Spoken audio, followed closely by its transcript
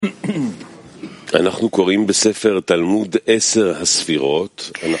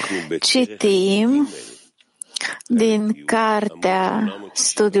Citim din cartea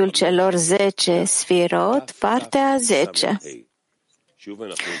Studiul celor 10 Sefirot, partea 10.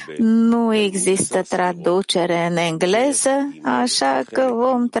 Nu există traducere în engleză, așa că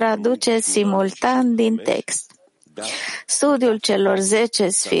vom traduce simultan din text. Studiul celor 10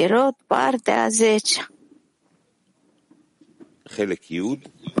 Sefirot, partea 10.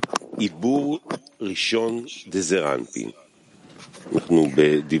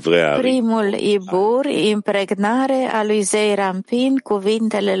 Primul ibur, impregnare a lui Zei Rampin,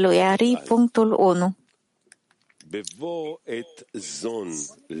 cuvintele lui Ari, punctul 1.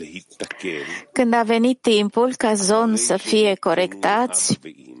 Când a venit timpul ca Zon să fie corectați,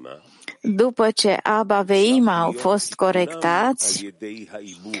 după ce Abba Veima au fost corectați,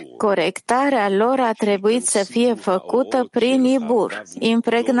 corectarea lor a trebuit să fie făcută prin ibur,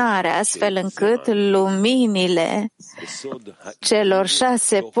 impregnare, astfel încât luminile celor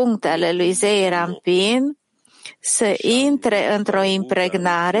 6 puncte ale lui Zei Rampin să intre într-o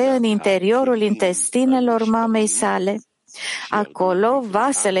impregnare în interiorul intestinelor mamei sale. Acolo,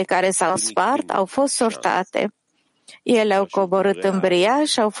 vasele care s-au spart au fost sortate. Ele au coborât în bria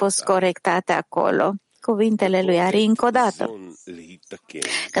și au fost corectate acolo. Cuvintele lui Ari încă o dată.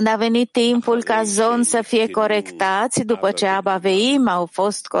 Când a venit timpul ca Zon să fie corectați, după ce Abba Veim au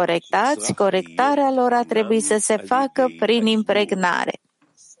fost corectați, corectarea lor a trebuit să se facă prin impregnare,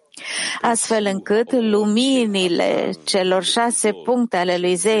 astfel încât luminile celor 6 puncte ale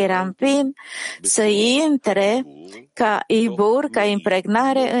lui Zei Rampin să intre ca ibur, ca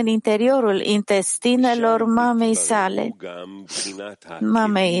impregnare în interiorul intestinelor mamei sale,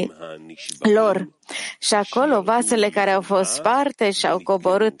 mamei lor. Și acolo vasele care au fost sparte și au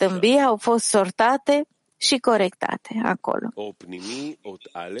coborât în bia au fost sortate și corectate acolo.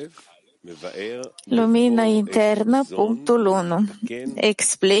 Lumina internă, punctul 1,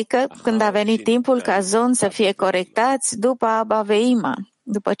 explică când a venit timpul ca Zon să fie corectați după Abba Veima,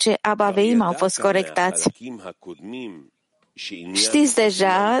 după ce Abba Veima au fost corectați. Știți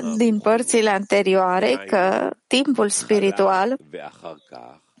deja din părțile anterioare că timpul spiritual,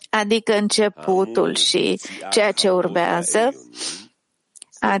 adică începutul și ceea ce urmează,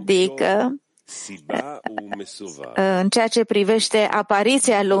 adică în ceea ce privește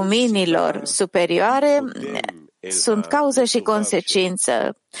apariția luminilor superioare, sunt cauză și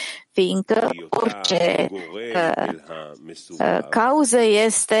consecință, fiindcă orice cauză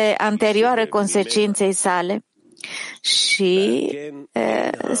este anterioară consecinței sale și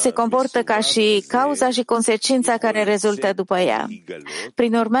se comportă ca și cauza și consecința care rezultă după ea.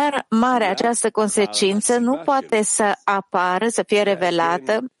 Prin urmare, această consecință nu poate să apară, să fie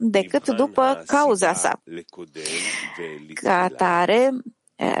revelată, decât după cauza sa. Ca atare,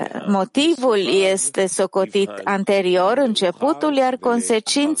 motivul este socotit anterior, începutul, iar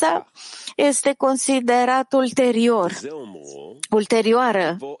consecința este considerat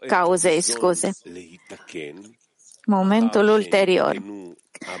ulterioară cauzei, momentul ulterior.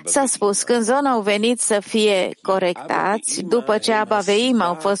 S-a spus, când Zon au venit să fie corectați, după ce Abba Veima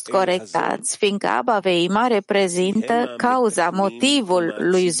au fost corectați, fiindcă Abba Veima reprezintă cauza, motivul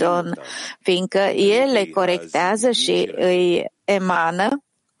lui Zon, fiindcă ele corectează și îi emană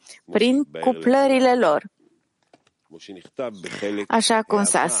prin cuplările lor. Așa cum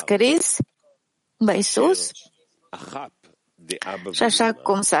s-a scris mai sus și așa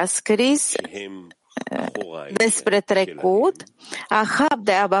cum s-a scris despre trecut, Ahab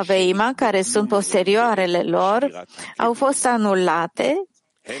de Abba Veima, care sunt posterioarele lor, au fost anulate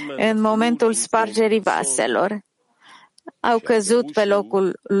în momentul spargerii vaselor. Au căzut pe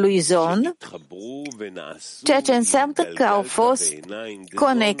locul lui Zon, ceea ce înseamnă că au fost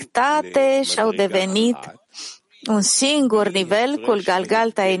conectate și au devenit un singur nivel cu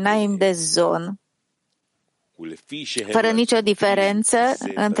Galgalta Einaim de Zon, fără nicio diferență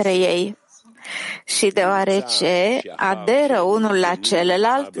între ei. Și deoarece aderă unul la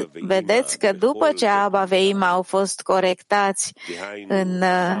celălalt, vedeți că după ce Abba Veima au fost corectați în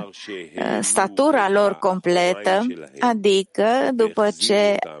statura lor completă, adică după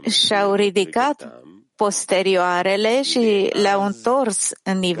ce și-au ridicat posterioarele și le-au întors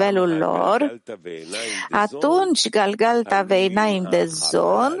în nivelul lor, atunci Galgalta Veinaim de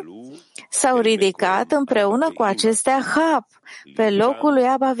Zon s-au ridicat împreună cu acestea Ahab pe locul lui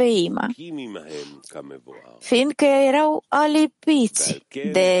Abba Veima, fiindcă erau alipiți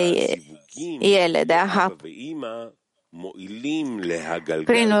de ele, de Ahab.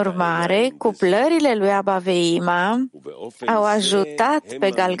 Prin urmare, cuplările lui Abba Veima au ajutat pe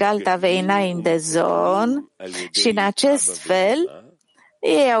Galgalta Veinaim de Zon și în acest fel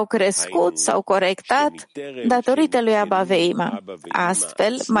ei au crescut, s-au corectat datorită lui Abba Veima.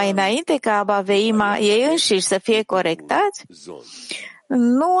 Astfel, mai înainte ca Abba Veima ei înșiși să fie corectați,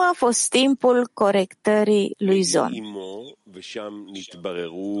 nu a fost timpul corectării lui Zon.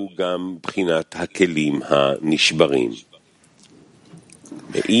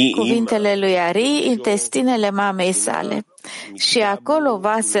 Cuvintele lui Ari, intestinele mamei sale. Și acolo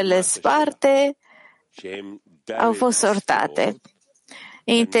vasele sparte au fost sortate.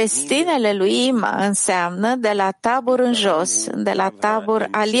 Intestinele lui Ima înseamnă de la tabur în jos, de la tabur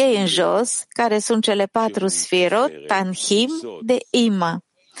al ei în jos, care sunt cele 4 sfirot, tanhim de Ima,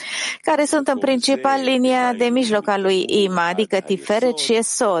 care sunt în principal linia de mijloc a lui Ima, adică Tiferet și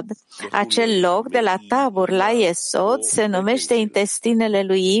Esod. Acel loc de la tabur la Esod se numește intestinele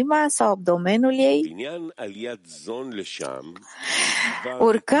lui Ima sau abdomenul ei.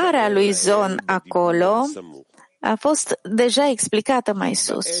 Urcarea lui Zon acolo a fost deja explicată mai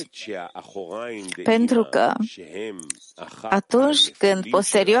sus, pentru că atunci când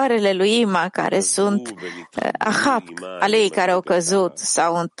posterioarele lui Ima, care sunt Ahab, ale ei care au căzut,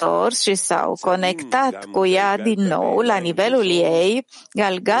 s-au întors și s-au conectat cu ea din nou la nivelul ei,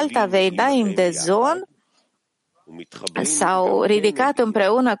 Galgalta Veidaim de Zon, s-au ridicat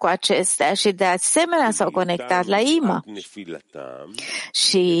împreună cu acestea și de asemenea s-au conectat la Ima.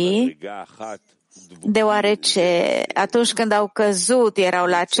 Și deoarece atunci când au căzut erau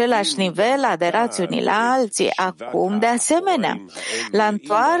la același nivel, aderați unii la alții, acum de asemenea, la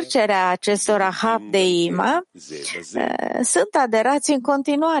întoarcerea acestor Ahab de Ima, sunt aderați în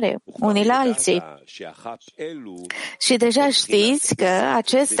continuare unii la alții. Și deja știți că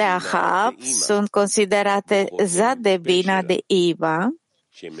aceste Ahab sunt considerate Zad de Bina de Ima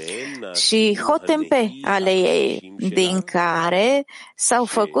și Hotempe ale ei, din care s-au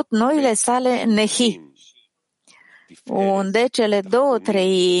făcut noile sale Nehi, unde cele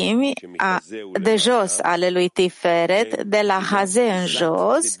 2/3 de jos ale lui Tiferet, de la Haze în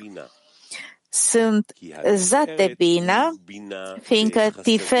jos, sunt Zat de Bina, fiindcă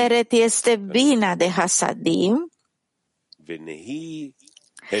Tiferet este Bina de Hasadim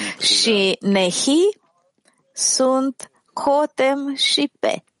și Nehi sunt Hotem și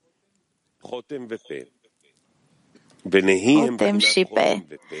Pe. Hotem și Pe,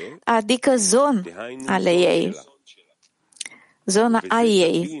 adică zon ale ei, zona a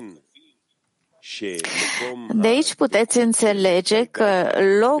ei. De aici puteți înțelege că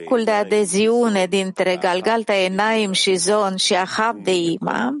locul de adeziune dintre Galgalta Enaim și Zon și Ahab de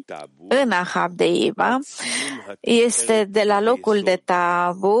Ima, în Ahab de Ima, este de la locul de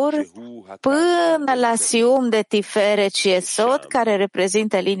tabur până la Sium de Tiferet și Esod, care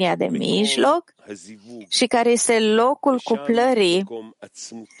reprezintă linia de mijloc și care este locul cuplării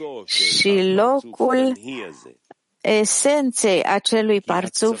și locul esenței acelui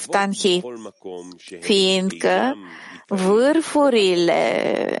parțuf tanhi, fiindcă vârfurile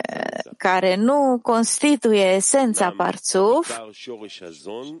care nu constituie esența parțuf,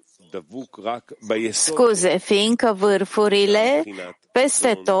 fiindcă vârfurile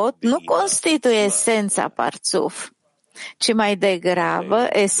peste tot nu constituie esența parțuf, ci mai degrabă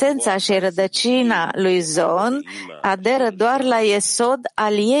esența și rădăcina lui Zon aderă doar la Esod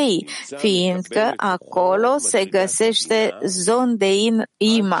al ei, fiindcă acolo se găsește Zon de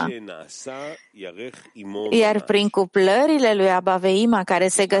Ima. Iar prin cuplările lui Abba Veima care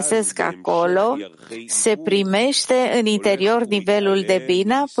se găsesc acolo, se primește în interior nivelul de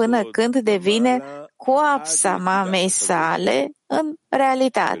Bina până când devine coapsa mamei sale în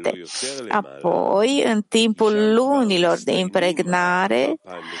realitate. Apoi, în timpul lunilor de impregnare,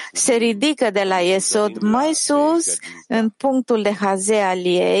 se ridică de la Esod mai sus, în punctul de Haze al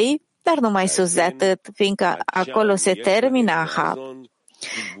ei, dar nu mai sus de atât, fiindcă acolo se termină Ahab,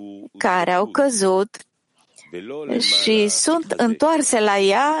 care au căzut și sunt întoarse la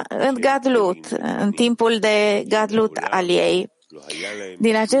ea în Gadlut, în timpul de Gadlut al ei.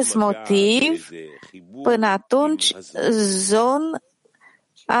 Din acest motiv, până atunci, Zon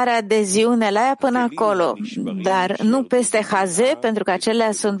are adeziune la ea până acolo, dar nu peste Haze, pentru că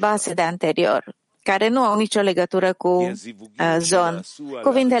acelea sunt vase de anterior, care nu au nicio legătură cu Zon.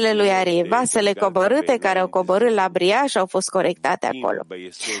 Cuvintele lui Ari, vasele coborâte care au coborât la Briaș au fost corectate acolo.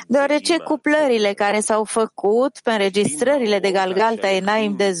 Deoarece cuplările care s-au făcut pe înregistrările de Galgalta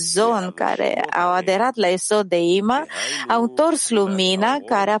Enaim de Zon care au aderat la Esod de Ima, au întors lumina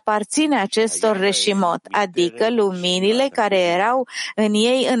care aparține acestor reșimot, adică luminile care erau în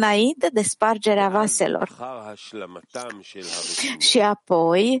ei înainte de spargerea vaselor. Și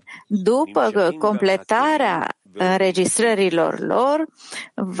apoi, după completarea înregistrărilor lor,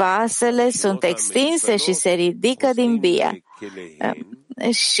 vasele sunt extinse și se ridică din bia.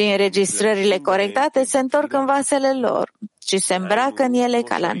 și înregistrările corectate se întorc în vasele lor și se îmbracă în ele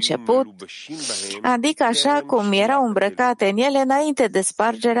ca la început, adică așa cum erau îmbrăcate în ele înainte de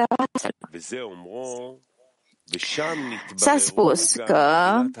spargerea vaselor. S-a spus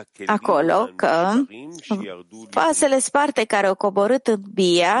că acolo că vasele sparte care au coborât în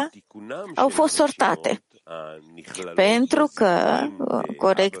Bia au fost sortate, pentru că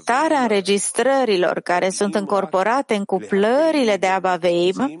corectarea înregistrărilor care sunt încorporate în cuplările de Abba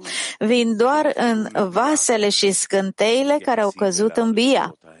Veima vin doar în vasele și scânteile care au căzut în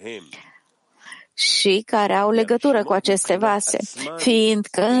Bia și care au legătură cu aceste vase,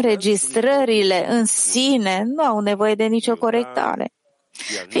 fiindcă înregistrările în sine nu au nevoie de nicio corectare,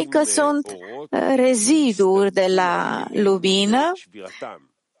 fiindcă sunt reziduri de la lumină,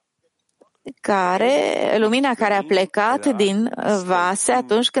 lumina care a plecat din vase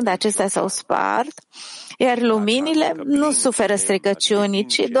atunci când acestea s-au spart, iar luminile nu suferă stricăciuni,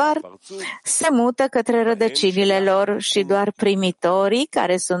 ci doar se mută către rădăcinile lor și doar primitorii,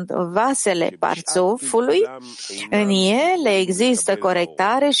 care sunt vasele parțufului, în ele există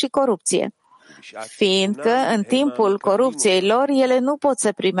corectare și corupție, fiindcă în timpul corupției lor ele nu pot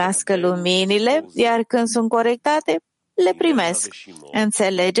să primească luminile, iar când sunt corectate, le primesc.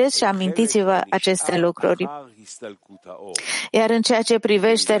 Înțelegeți și amintiți-vă aceste lucruri. Iar în ceea ce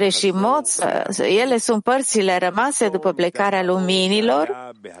privește reșimot, ele sunt părțile rămase după plecarea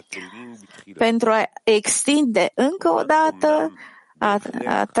luminilor pentru a extinde încă o dată,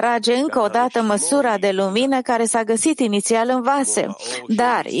 a trage încă o dată măsura de lumină care s-a găsit inițial în vase.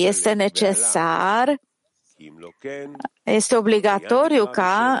 Dar este necesar, este obligatoriu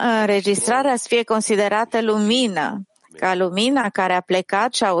ca înregistrarea să fie considerată lumină, ca lumina care a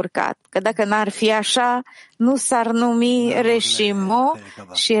plecat și a urcat. Că dacă n-ar fi așa, nu s-ar numi reșimo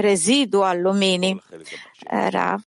și rezidu al luminii. Rav,